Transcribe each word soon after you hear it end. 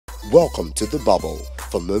Welcome to The Bubble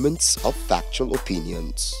for moments of factual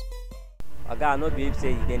opinions. I not be able to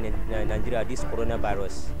say in Nigeria this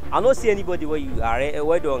coronavirus. I don't see anybody where you are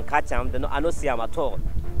where don't catch them. I don't see them at all.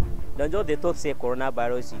 Don't just they talk say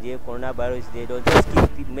coronavirus coronavirus. They don't just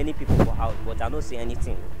keep many people for house, but I don't see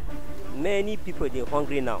anything. Many people they're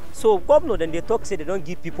hungry now. So governor then they talk say they don't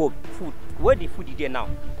give people food. Where the food is there now?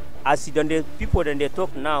 As then the people then they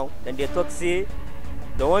talk now, then they talk say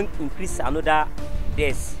they want increase another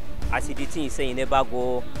days. As the thing is saying you never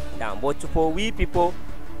go down. But for we people,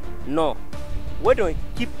 no. We don't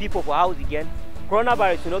keep people for house again.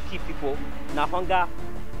 Coronavirus will not keep people. Now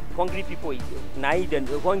hungry people,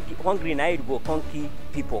 hungry now it go hungry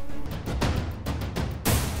people.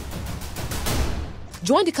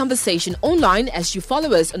 Join the conversation online as you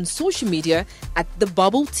follow us on social media at The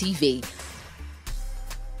Bubble TV.